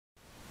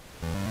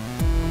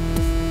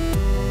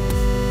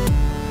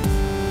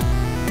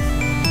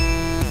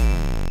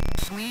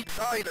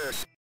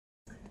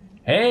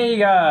Hey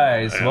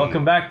guys,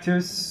 welcome back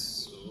to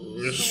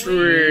Swede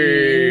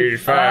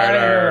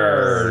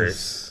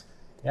Fighters.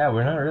 Yeah,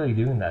 we're not really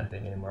doing that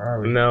thing anymore,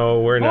 are we? No,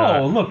 we're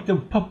not. Oh, look, the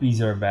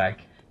puppies are back.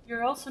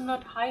 You're also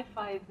not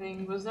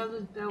high-fiving. Was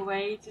that the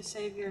way to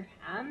save your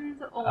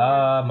hand? Or...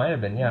 Might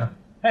have been, yeah.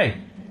 Hey,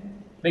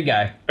 big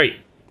guy. Wait.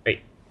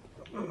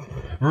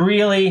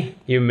 Really?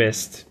 You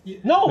missed.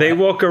 No! They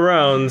walk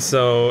around,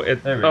 so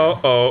it... There we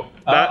go.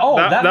 That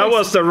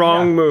was the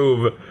wrong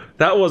move.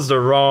 That was the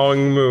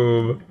wrong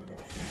move.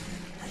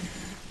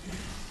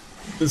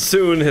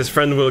 Soon his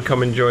friend will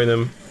come and join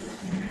him.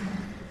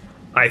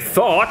 I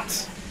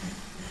thought.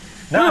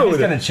 No, he's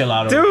gonna chill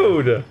out.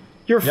 Dude,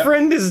 your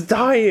friend is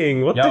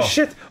dying. What the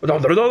shit?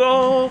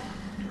 Ow!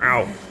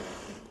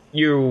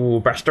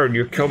 You bastard!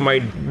 You killed my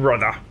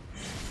brother.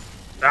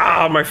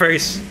 Ah, my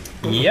face.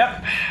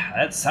 Yep,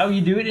 that's how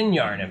you do it in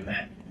Yarnum.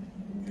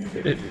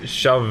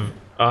 Shove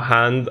a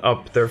hand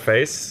up their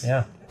face.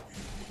 Yeah.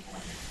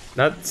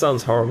 That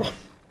sounds horrible.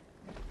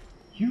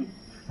 You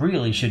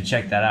really should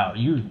check that out.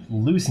 You're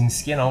losing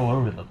skin all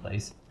over the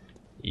place.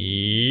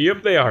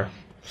 Yep, they are.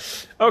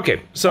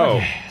 Okay,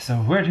 so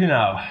where to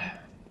now?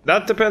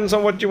 That depends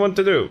on what you want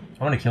to do.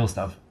 I want to kill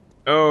stuff.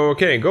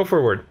 Okay, go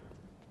forward.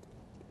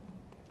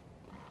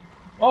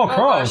 Oh,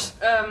 crows!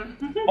 That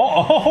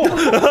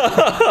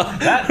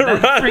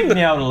freaked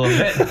me out a little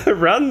bit.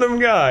 Random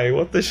guy,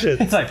 what the shit?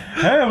 It's like,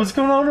 hey, what's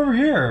going on over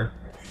here?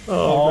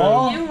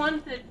 Oh, you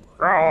wanted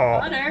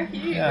water,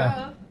 here you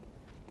go.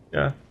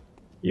 Yeah,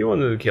 you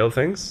wanted to kill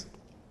things.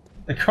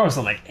 The crows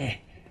are like, I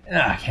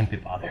can't be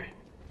bothered.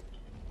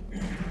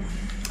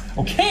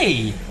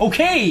 Okay.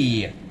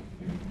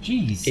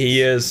 Jeez.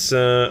 He is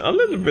a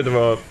little bit of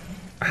a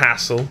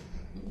hassle.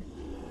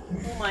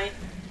 Oh my.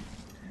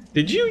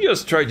 Did you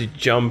just try to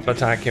jump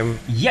attack him?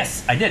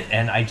 Yes, I did,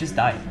 and I just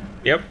died.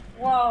 Yep.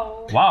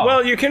 Whoa. Wow.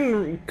 Well, you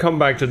can come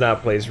back to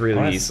that place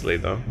really easily,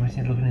 though. What's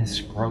he looking at his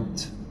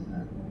scrot?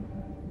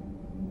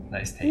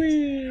 Nice take.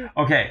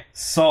 Okay,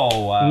 so...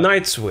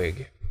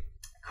 Nightswig.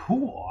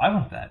 Cool, I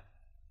want that.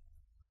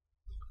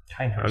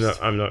 Kinehurst.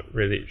 I'm not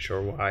really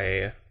sure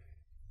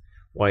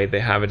why they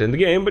have it in the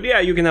game, but yeah,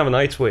 you can have a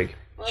Nightswig.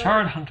 Well,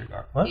 Charred Hunter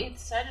Guard. What? It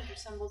said it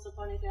resembles a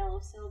ponytail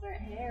of silver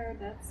hair.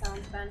 That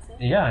sounds fancy.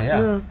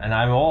 Yeah. And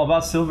I'm all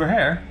about silver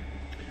hair.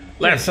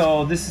 Left. Okay,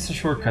 so this is a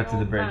shortcut to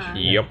the bridge.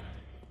 Yep.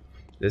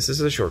 This is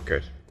a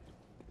shortcut.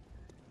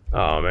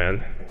 Oh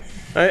man.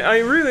 I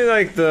really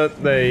like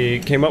that they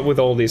came up with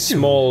all these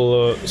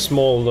small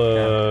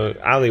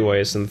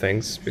alleyways and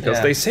things,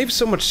 because they save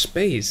so much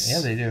space.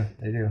 Yeah, they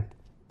do.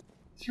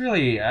 It's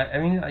really, I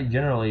mean, I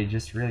generally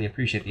just really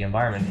appreciate the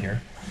environment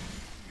here.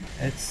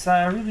 It's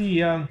really,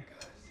 you.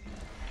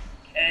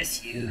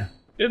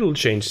 It'll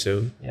change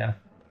soon. Yeah.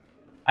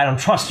 I don't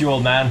trust you,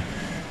 old man.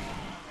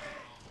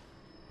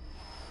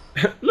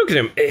 Look at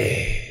him.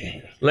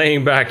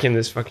 Laying back in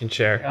this fucking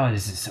chair. Oh,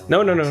 this is so...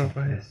 No.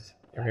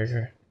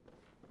 Here.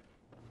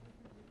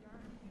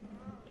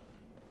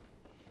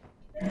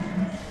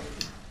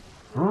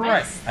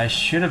 Right. I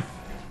should have...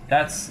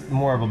 That's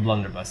more of a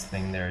blunderbuss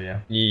thing there, yeah.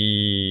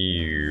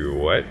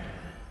 What?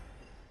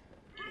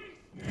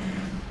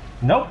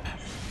 Nope.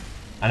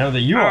 I know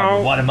that you are,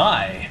 but what am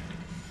I?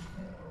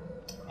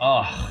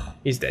 Ugh.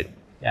 He's dead.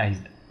 Yeah, he's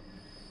dead.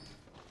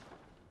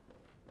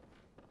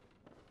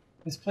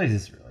 This place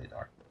is really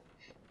dark.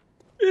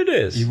 It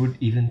is. You would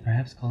even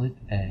perhaps call it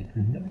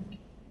grimdark.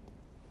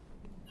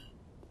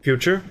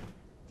 Future?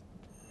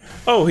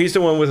 Oh, he's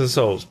the one with the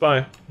souls.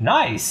 Bye.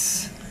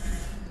 Nice!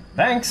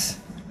 Thanks!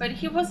 But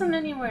he wasn't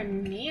anywhere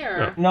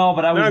near. No,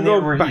 but I was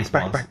near where he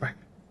spawns. Back.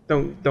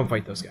 Don't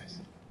fight those guys.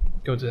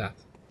 Go to that.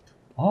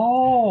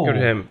 Oh! Go to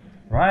him.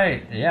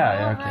 Right,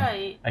 yeah, okay.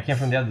 Right. I came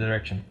from the other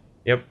direction.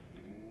 Yep.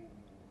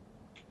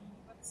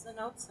 What's the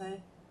note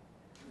say?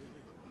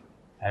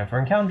 Time for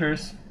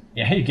encounters.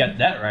 Yeah, you get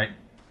that right.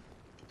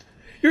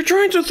 You're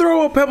trying to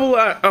throw a pebble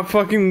at a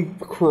fucking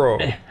crow.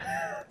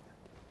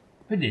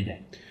 Who did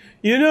that?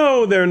 You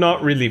know they're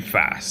not really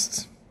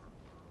fast.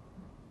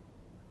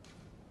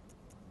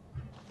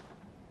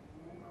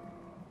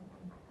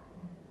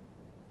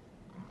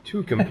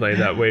 Two can play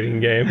that waiting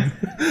game.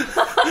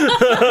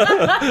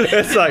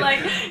 It's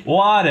like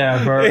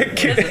whatever.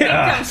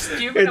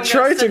 It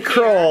tried to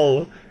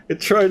crawl.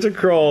 It tried to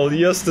crawl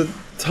just a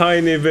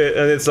tiny bit,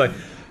 and it's like,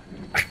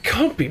 I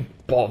can't be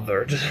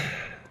bothered.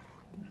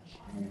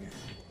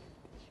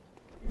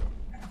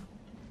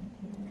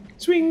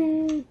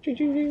 Swing.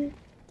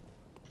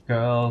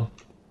 Girl,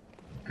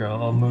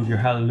 move your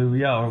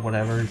hallelujah, or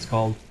whatever it's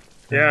called.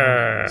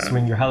 Yeah.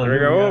 Swing your hallelujah.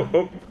 There we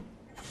go.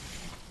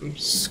 Oh.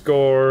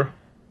 Score.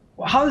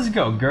 Well, how does it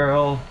go?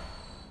 Girl,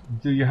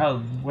 do your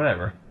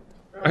whatever.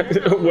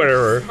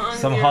 Whatever.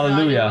 Some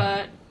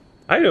hallelujah.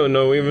 I don't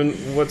know even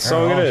what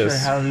song it is.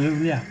 Sure,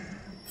 hallelujah.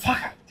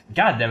 Fuck.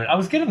 God damn it. I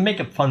was gonna make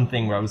a fun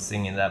thing where I was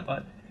singing that,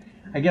 but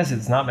I guess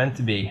it's not meant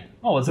to be.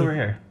 Oh, what's over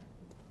here?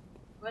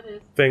 What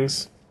is?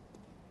 Things.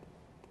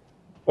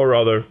 Or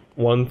rather,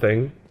 one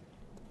thing.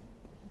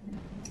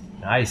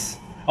 Nice.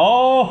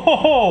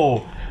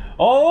 Oh,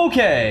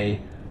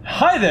 okay.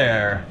 Hi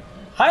there.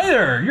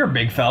 You're a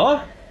big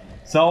fella.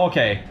 So,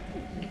 okay.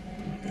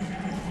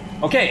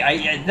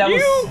 Okay,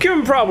 You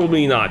can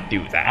probably not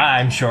do that.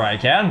 I'm sure I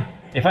can.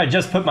 If I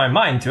just put my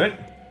mind to it.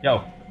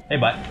 Yo, hey,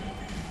 bud.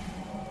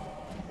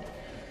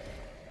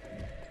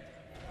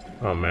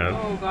 Oh, man.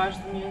 Oh gosh,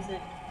 the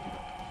music.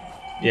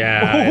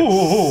 Yeah,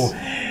 it's...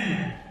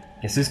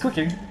 Guess who's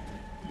cooking?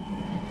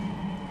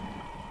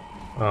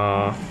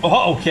 Uh,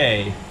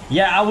 okay.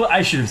 Yeah,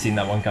 I should have seen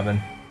that one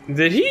coming.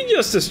 Did he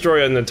just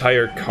destroy an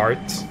entire cart?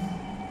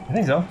 I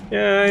think so.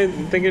 Yeah, I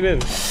think it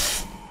did.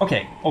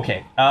 Okay,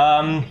 okay.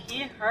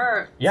 He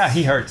hurts. Yeah,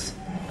 he hurts.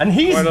 And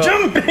he's Why not?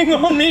 jumping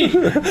on me!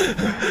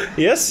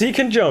 Yes, he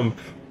can jump.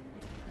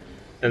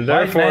 And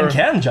White therefore... man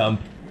can jump.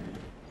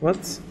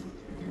 What?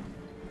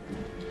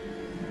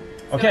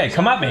 Okay,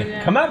 come at me.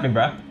 Come at me,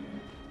 bruh.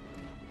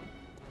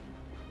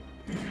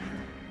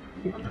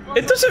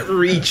 It doesn't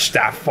reach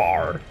that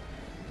far.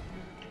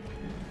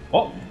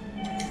 Oh.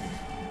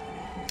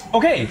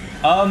 Okay,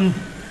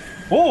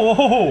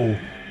 whoa.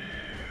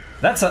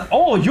 That's a...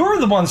 Oh, you're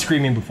the one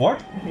screaming before.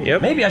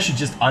 Yep. Maybe I should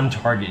just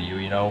untarget you,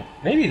 you know?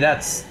 Maybe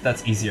that's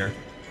easier.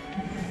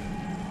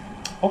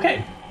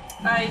 Okay.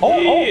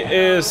 He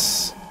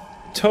is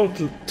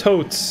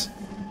totes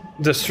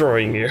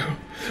destroying you.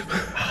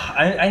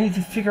 I need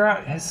to figure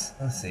out his...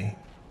 Let's see.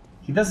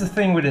 He does the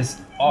thing with his...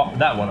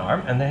 that one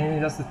arm, and then he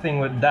does the thing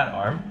with that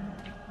arm.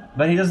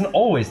 But he doesn't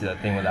always do that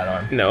thing with that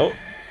arm. No.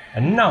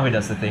 And now he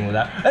does the thing with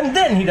that. And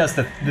then he does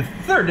the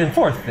third and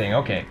fourth thing.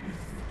 Okay.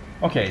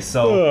 Okay,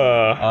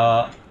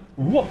 so...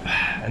 whoop.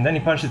 And then he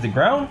punches the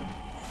ground.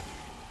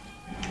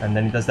 And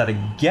then he does that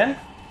again.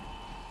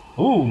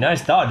 Ooh,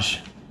 nice dodge.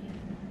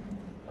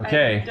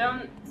 Okay. I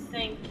don't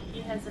think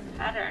he has a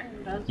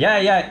pattern, does he?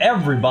 Yeah,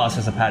 every boss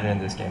has a pattern in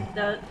this game.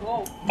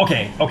 Whoa.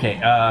 Okay,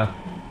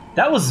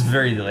 that was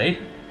very delayed.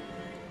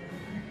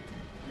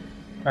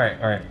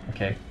 Alright,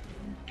 okay.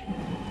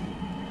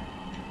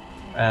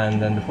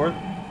 And then the fourth.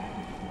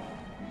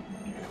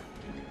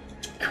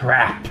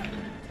 Crap!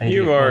 I need to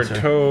You get are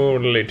closer.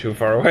 totally too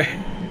far away.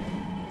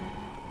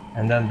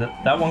 And then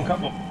that one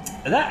comes.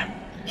 That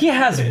he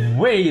has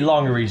way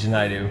longer reach than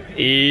I do.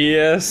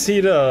 Yes,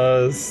 he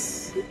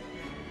does.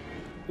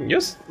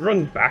 Just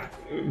run back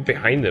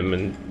behind him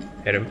and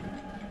hit him.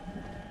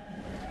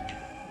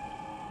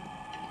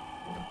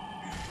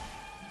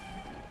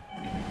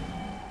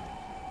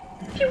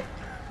 Pew.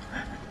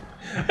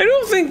 I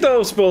don't think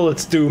those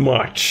bullets do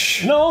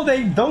much. No,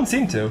 they don't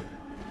seem to.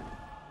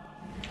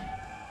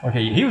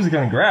 Okay, he was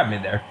gonna grab me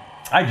there.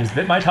 I just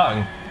bit my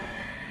tongue.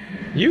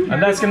 You?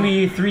 And that's gonna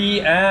be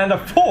 3 and a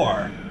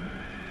 4.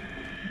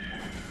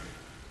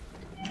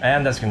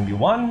 And that's gonna be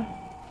 1.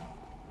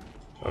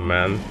 Oh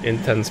man,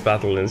 intense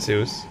battle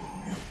ensues.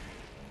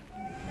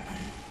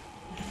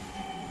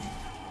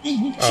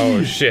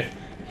 Oh shit.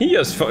 He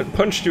just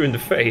punched you in the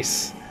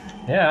face.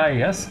 Yeah, I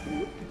guess.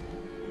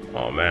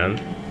 Oh man.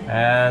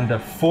 And a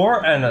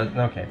 4 and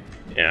a... Okay.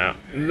 Yeah.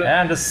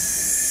 And a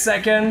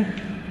second.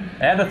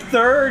 And a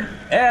third.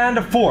 And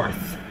a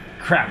fourth.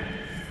 Crap.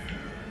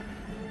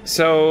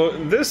 So,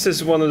 this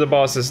is one of the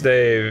bosses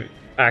they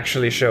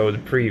actually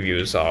showed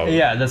previews of.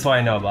 Yeah, that's why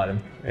I know about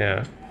him.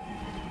 Yeah.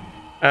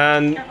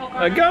 And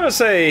I gotta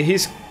say,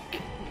 he's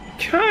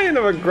kind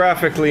of a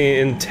graphically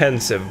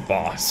intensive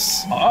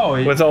boss.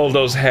 Oh, with all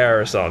those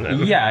hairs on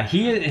him. Yeah,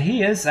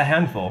 he is a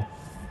handful.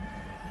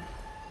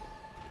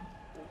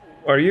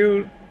 Are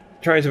you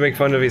trying to make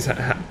fun of his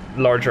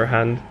larger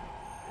hand?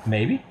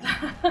 Maybe.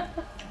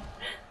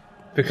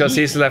 Because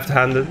he's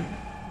left-handed?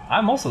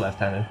 I'm also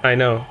left-handed. I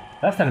know.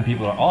 Left-handed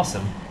people are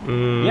awesome.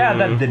 Yeah,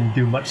 that didn't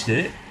do much,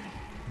 did it?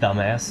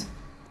 Dumbass.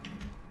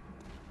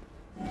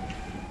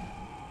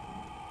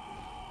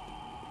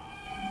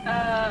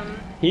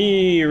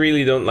 He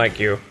really don't like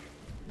you.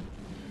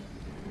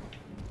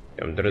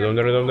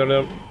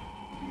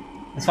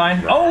 It's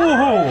fine.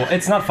 Oh,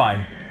 it's not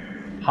fine.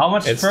 How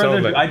much It's further?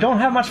 totally- I don't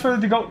have much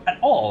further to go at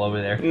all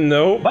over there.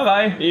 No.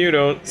 Bye-bye. You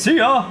don't. See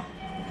ya.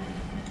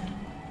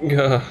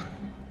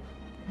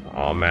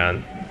 Oh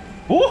man.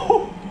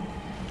 Woo!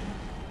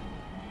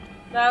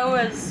 That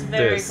was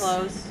very This.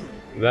 close.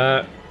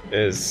 That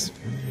is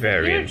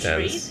very You're a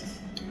intense. treat.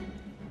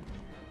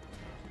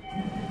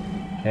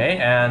 Okay,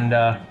 and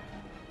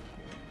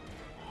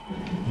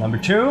number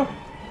 2.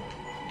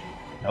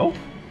 Nope.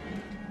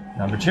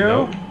 Number 2.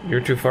 No, you're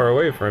too far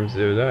away for him to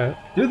do that.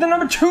 Do the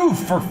number 2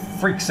 for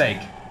freak's sake.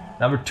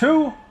 Number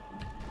 2.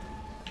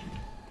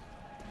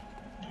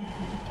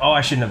 Oh,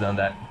 I shouldn't have done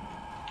that.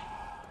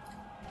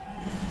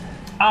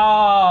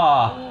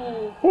 Ah,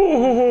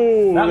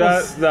 Ooh,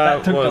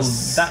 that took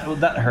was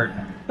that hurt.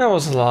 that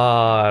was a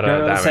lot of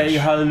Girl, damage. say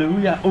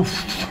hallelujah.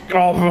 Oof.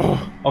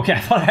 Oh. Okay, I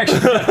thought I actually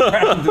got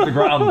rammed to the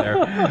ground there.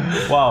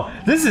 Wow,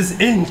 this is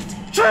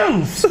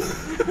intense.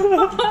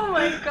 Oh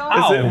my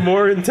god. Is it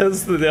more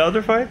intense than the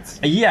other fights?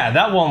 Yeah,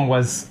 that one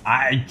was.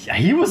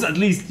 He was at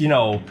least, you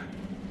know.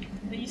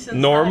 Decent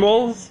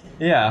Normal? size.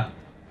 Yeah.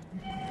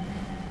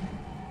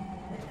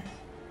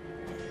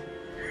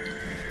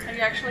 Are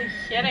you actually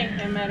hitting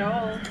him at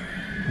all?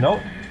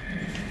 Nope.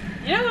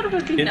 You know what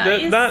would be It-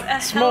 nice? that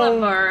a small-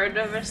 halberd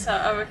of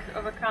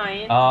a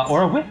kind.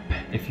 Or a whip.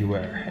 if you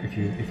were.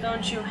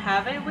 Don't you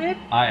have a whip?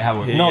 I have a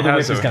whip. He No, the whip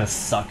has is a- gonna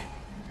suck.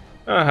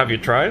 Have you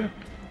tried?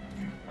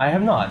 I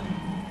have not.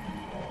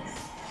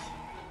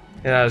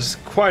 It has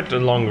quite a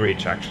long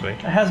reach, actually. It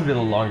has a bit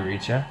of long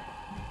reach, yeah.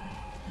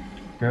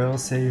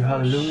 Girls say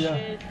hallelujah.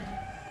 Shit.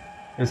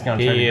 He was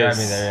gonna try to grab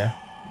me is- there, yeah.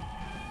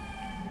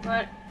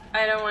 What?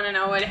 I don't want to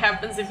know what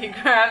happens if he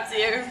grabs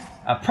you.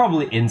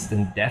 Probably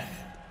instant death.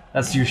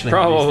 That's usually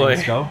how Probably.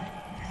 these things go.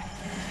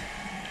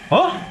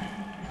 Huh?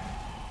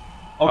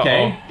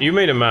 Okay. Uh-oh. You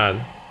made him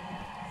mad.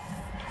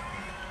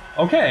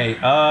 Okay.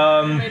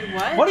 Wait,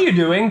 what? What are you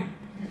doing?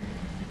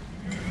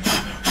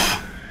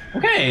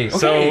 Okay.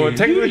 So, Okay.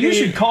 technically- you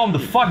should calm the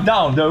fuck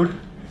down, dude.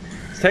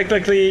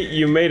 Technically,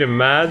 you made him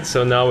mad,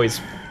 so now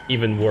it's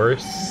even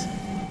worse.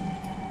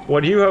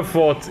 What you have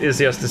fought is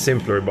just a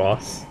simpler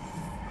boss.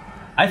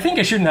 I think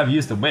I shouldn't have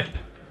used the whip.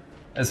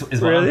 Is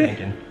what Really? I'm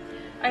thinking.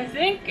 I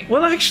think.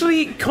 Well,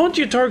 actually, can't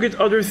you target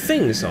other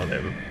things on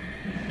him?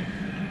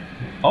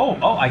 Oh,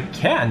 I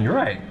can. You're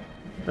right.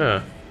 Huh.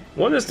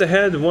 One is the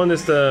head, one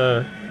is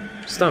the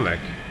stomach.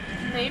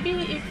 Maybe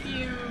if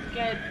you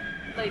get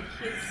like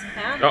his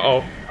hand.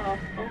 Uh-oh.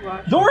 Oh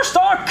gosh. Door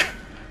stuck.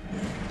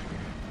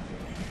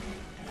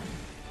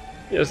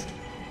 Just...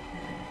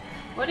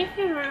 What if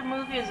you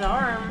remove his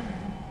arm?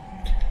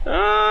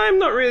 I'm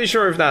not really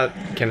sure if that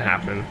can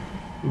happen.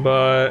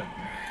 But...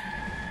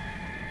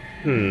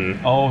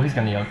 Oh, he's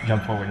gonna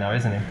jump forward now,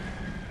 isn't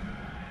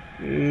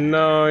he?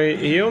 No,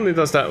 he only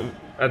does that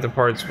at the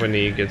parts when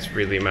he gets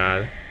really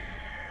mad.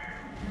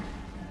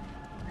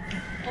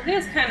 Well,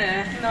 he's kind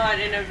of not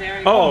in a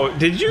very. Oh,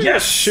 did you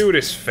Yes! just shoot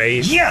his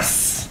face?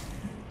 Yes.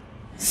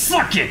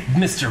 Suck it,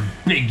 Mr.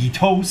 Biggie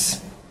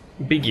Toes.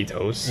 Biggie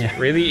toes. Yeah.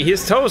 Really?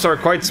 His toes are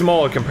quite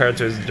small compared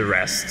to the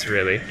rest,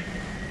 really.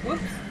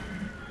 Whoops.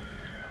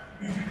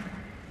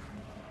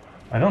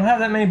 I don't have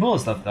that many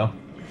bullets left though.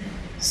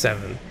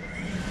 7.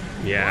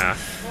 Yeah.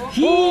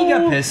 He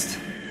got pissed.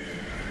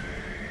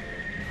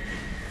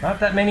 Not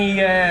that many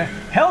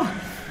health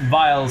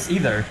vials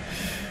either.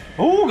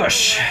 Oh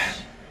gosh.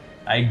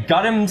 I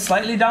got him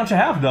slightly down to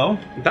half though.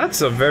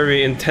 That's a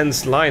very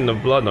intense line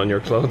of blood on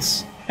your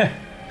clothes.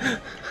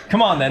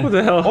 Come on then. What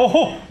the hell?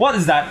 Oh, what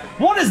is that?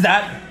 What is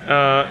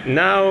that?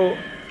 Now...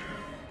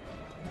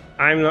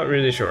 I'm not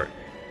really sure.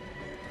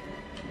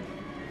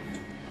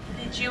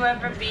 Did you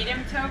ever beat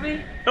him,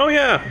 Toby? Oh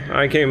yeah,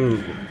 I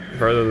came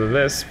further than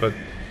this, but...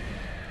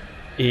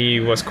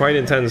 he was quite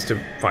intense to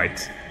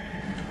fight.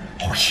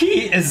 Oh,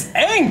 he is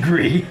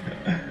angry.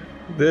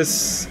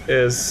 This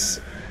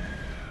is...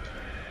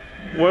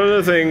 one of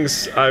the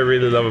things I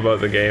really love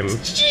about the game.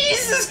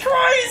 Jesus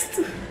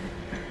Christ.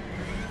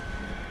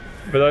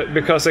 But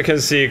because I can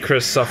see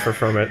Chris suffer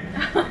from it.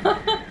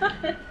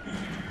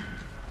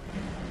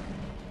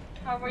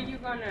 How are you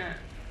gonna?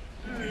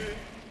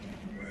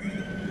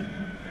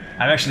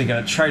 I'm actually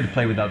gonna try to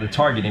play without the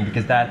targeting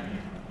because that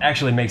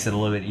actually makes it a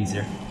little bit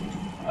easier.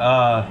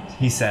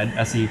 He said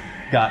as he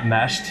got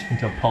mashed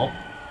into a pulp.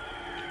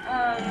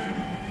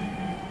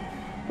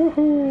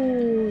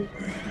 Woohoo!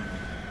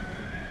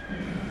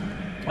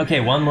 Okay,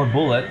 one more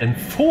bullet and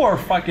 4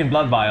 fucking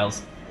blood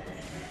vials.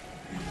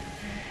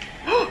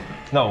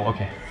 No,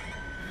 okay.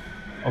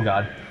 Oh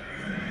god.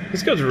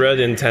 He's got red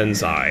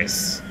intense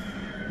eyes.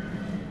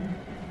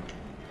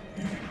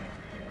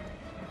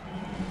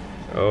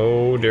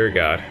 Oh dear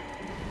god.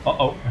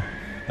 Uh-oh.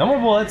 No more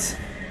bullets.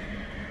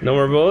 No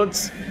more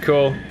bullets?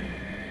 Cool.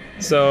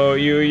 So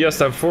you just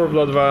have 4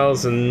 blood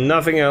vials and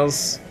nothing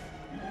else.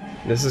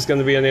 This is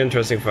gonna be an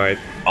interesting fight.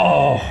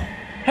 Oh!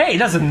 Hey,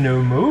 that's a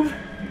new move.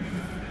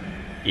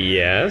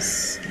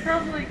 Yes.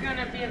 Probably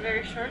gonna be a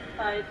very short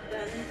fight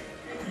then.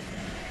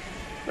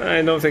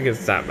 I don't think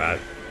it's that bad.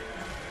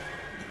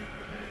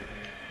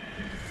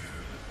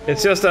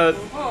 It's just that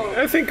Whoa.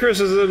 I think Chris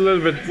is a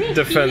little Is he bit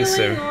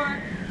defensive. healing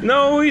or-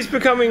 No, he's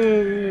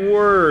becoming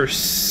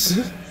worse.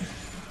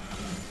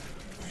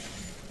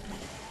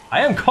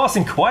 I am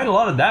causing quite a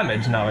lot of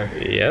damage now.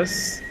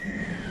 Yes.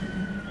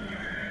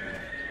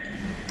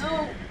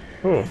 No.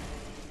 Oh,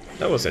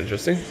 that was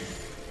interesting.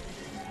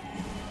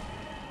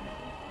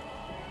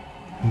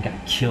 I'm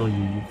gonna kill you,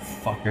 you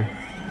fucker.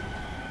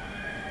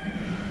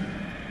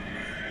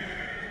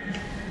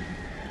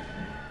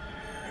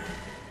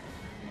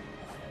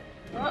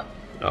 Oh,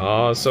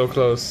 Oh, so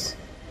close.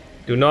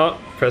 Do not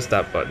press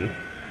that button.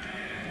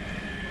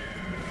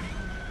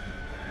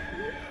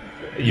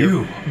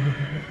 You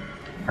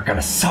are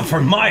gonna suffer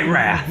my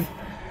wrath,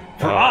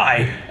 for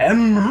I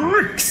am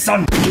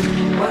Rickson.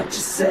 What you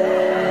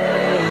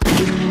say?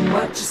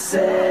 What you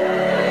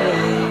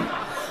say?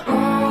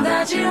 Oh,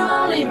 that you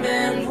only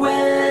meant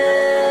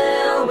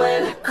well,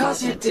 well,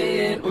 'cause you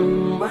did.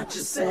 What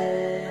you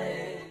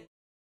say?